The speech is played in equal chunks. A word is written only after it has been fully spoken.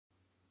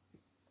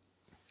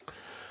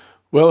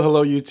Well,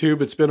 hello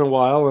YouTube. It's been a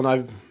while, and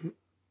I've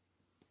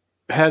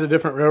had a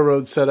different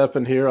railroad set up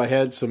in here. I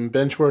had some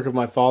bench work of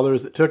my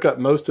father's that took up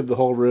most of the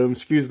whole room.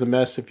 Excuse the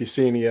mess if you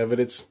see any of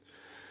it. It's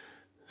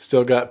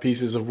still got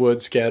pieces of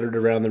wood scattered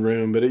around the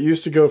room, but it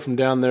used to go from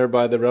down there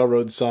by the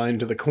railroad sign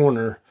to the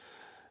corner,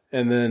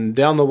 and then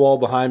down the wall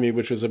behind me,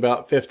 which was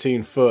about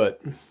 15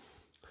 foot.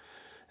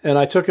 And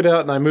I took it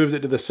out and I moved it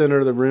to the center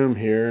of the room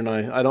here, and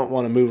I don't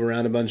want to move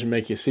around a bunch and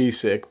make you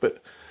seasick,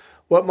 but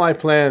what my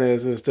plan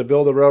is to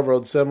build a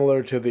railroad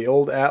similar to the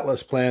old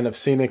Atlas plan of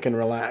scenic and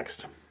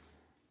relaxed.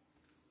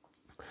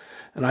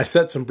 And I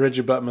set some bridge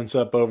abutments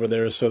up over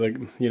there so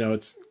that,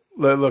 it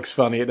looks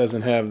funny. It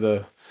doesn't have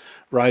the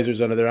risers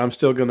under there. I'm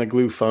still going to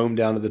glue foam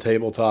down to the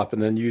tabletop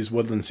and then use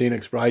Woodland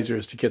Scenic's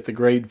risers to get the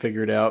grade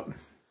figured out.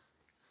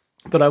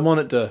 But I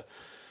want it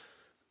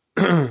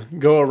to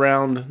go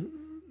around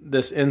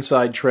this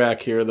inside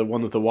track here, the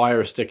one with the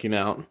wire sticking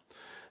out.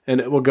 And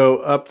it will go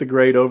up the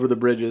grade over the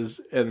bridges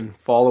and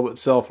follow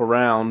itself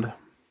around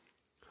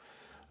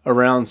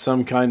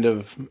some kind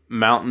of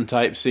mountain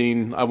type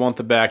scene. I want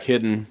the back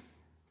hidden.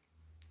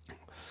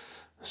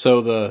 So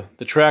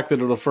the track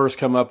that it'll first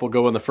come up will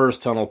go in the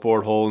first tunnel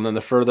porthole, and then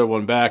the further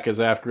one back is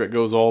after it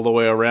goes all the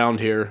way around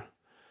here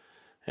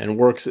and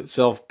works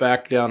itself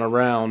back down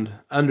around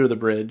under the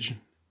bridge,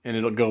 and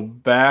it'll go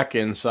back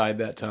inside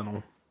that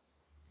tunnel.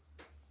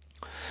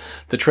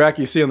 The track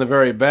you see on the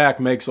very back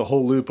makes a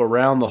whole loop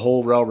around the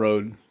whole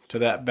railroad to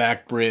that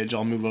back bridge.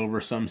 I'll move over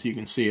some so you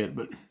can see it,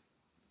 but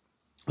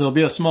there'll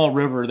be a small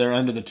river there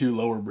under the two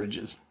lower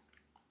bridges.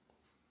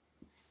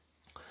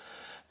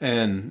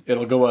 And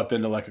it'll go up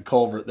into like a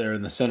culvert there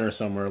in the center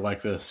somewhere,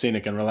 like the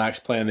scenic and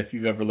relaxed plan if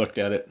you've ever looked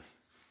at it.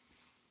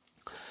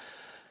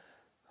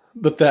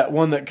 But that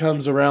one that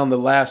comes around the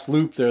last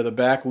loop there, the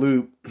back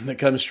loop that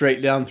comes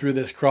straight down through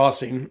this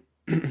crossing,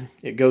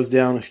 it goes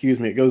down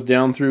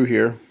through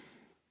here.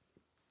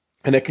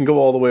 And it can go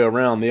all the way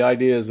around. The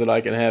idea is that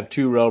I can have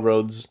two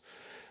railroads,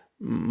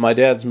 my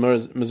dad's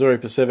Missouri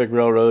Pacific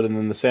Railroad and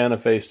then the Santa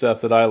Fe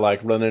stuff that I like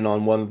running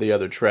on one of the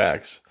other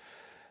tracks.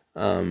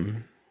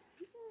 I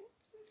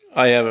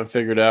haven't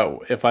figured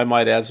out if I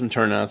might add some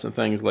turnouts and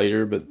things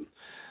later, but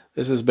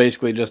this is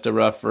basically just a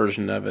rough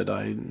version of it.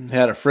 I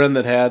had a friend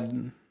that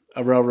had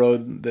a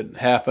railroad that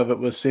half of it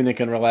was scenic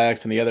and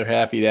relaxed and the other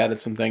half he'd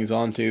added some things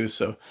onto,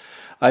 so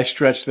I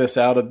stretched this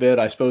out a bit.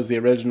 I suppose the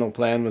original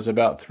plan was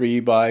about 3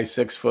 by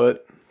 6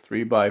 foot,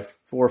 3 by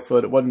 4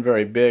 foot. It wasn't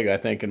very big, I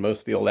think, in most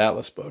of the old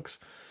Atlas books.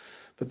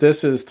 But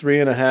this is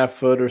 3.5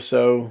 foot or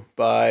so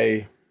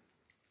by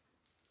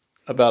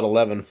about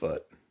 11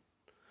 foot,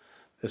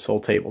 this whole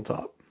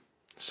tabletop.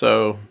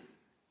 So,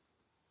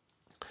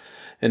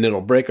 and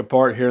it'll break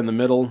apart here in the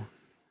middle.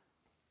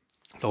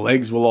 The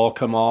legs will all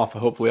come off.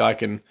 Hopefully I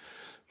can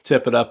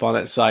tip it up on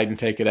its side and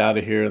take it out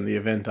of here in the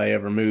event I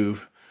ever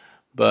move.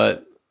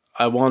 But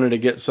I wanted to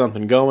get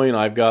something going.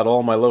 I've got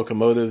all my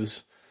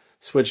locomotives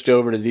switched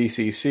over to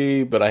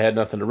DCC, but I had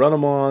nothing to run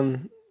them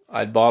on.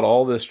 I'd bought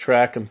all this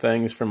track and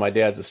things from my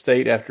dad's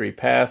estate after he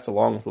passed,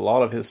 along with a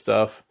lot of his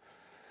stuff.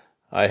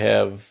 I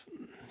have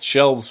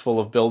shelves full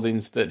of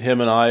buildings that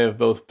him and I have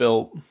both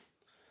built,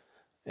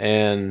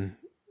 and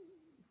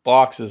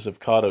boxes of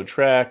Cotto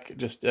track.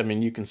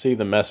 You can see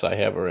the mess I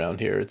have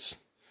around here.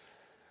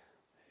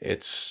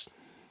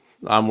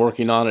 I'm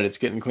working on it. It's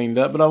getting cleaned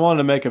up, but I wanted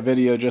to make a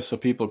video just so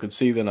people could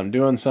see that I'm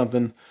doing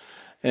something,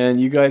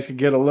 and you guys could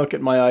get a look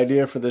at my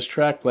idea for this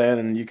track plan,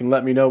 and you can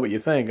let me know what you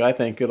think. I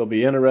think it'll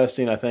be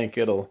interesting. I think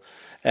it'll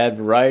add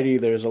variety.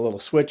 There's a little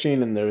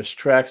switching, and there's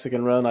tracks that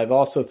can run. I've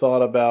also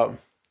thought about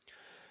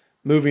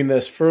moving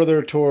this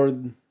further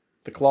toward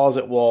the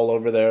closet wall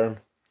over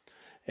there,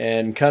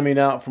 and coming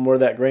out from where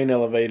that grain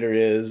elevator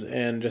is,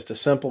 and just a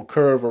simple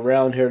curve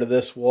around here to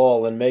this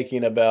wall, and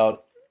making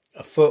about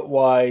a foot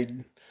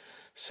wide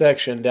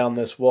section down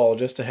this wall,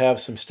 just to have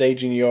some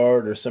staging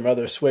yard or some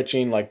other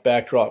switching like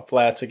backdrop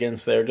flats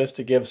against there, just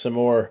to give some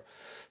more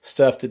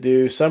stuff to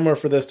do, somewhere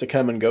for this to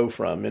come and go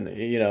from. And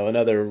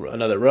another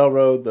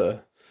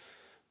railroad,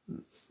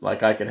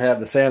 like I could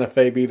have the Santa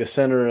Fe be the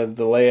center of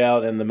the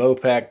layout and the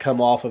Mopac come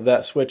off of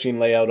that switching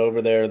layout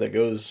over there that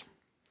goes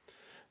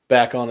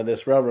back onto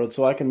this railroad,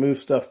 so I can move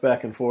stuff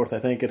back and forth. I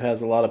think it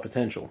has a lot of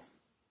potential.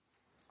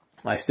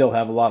 I still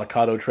have a lot of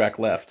Cotto track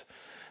left.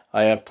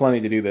 I have plenty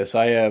to do this.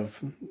 I have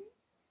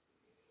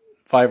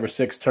 5 or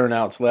 6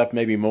 turnouts left,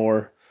 maybe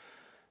more,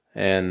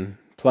 and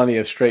plenty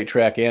of straight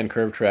track and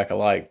curved track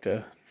alike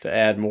to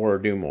add more or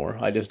do more.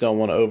 I just don't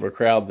want to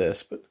overcrowd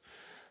this, but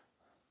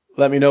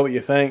let me know what you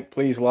think.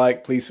 Please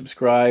like, please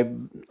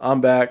subscribe.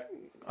 I'm back.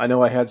 I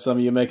know I had some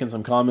of you making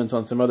some comments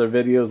on some other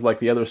videos, like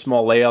the other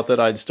small layout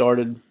that I'd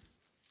started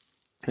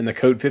in the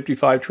Code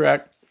 55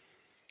 track.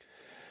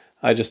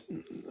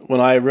 When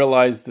I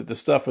realized that the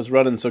stuff was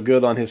running so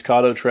good on his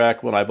Cotto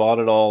track, when I bought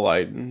it all,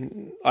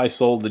 I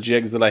sold the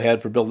jigs that I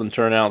had for building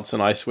turnouts,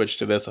 and I switched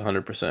to this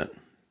 100%.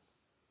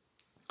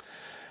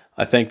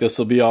 I think this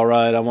will be all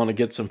right. I want to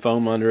get some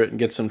foam under it and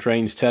get some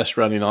trains test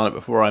running on it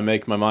before I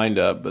make my mind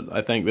up, but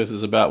I think this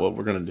is about what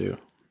we're going to do.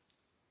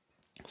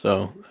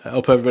 So I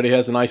hope everybody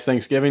has a nice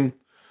Thanksgiving.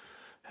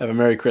 Have a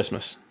Merry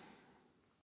Christmas.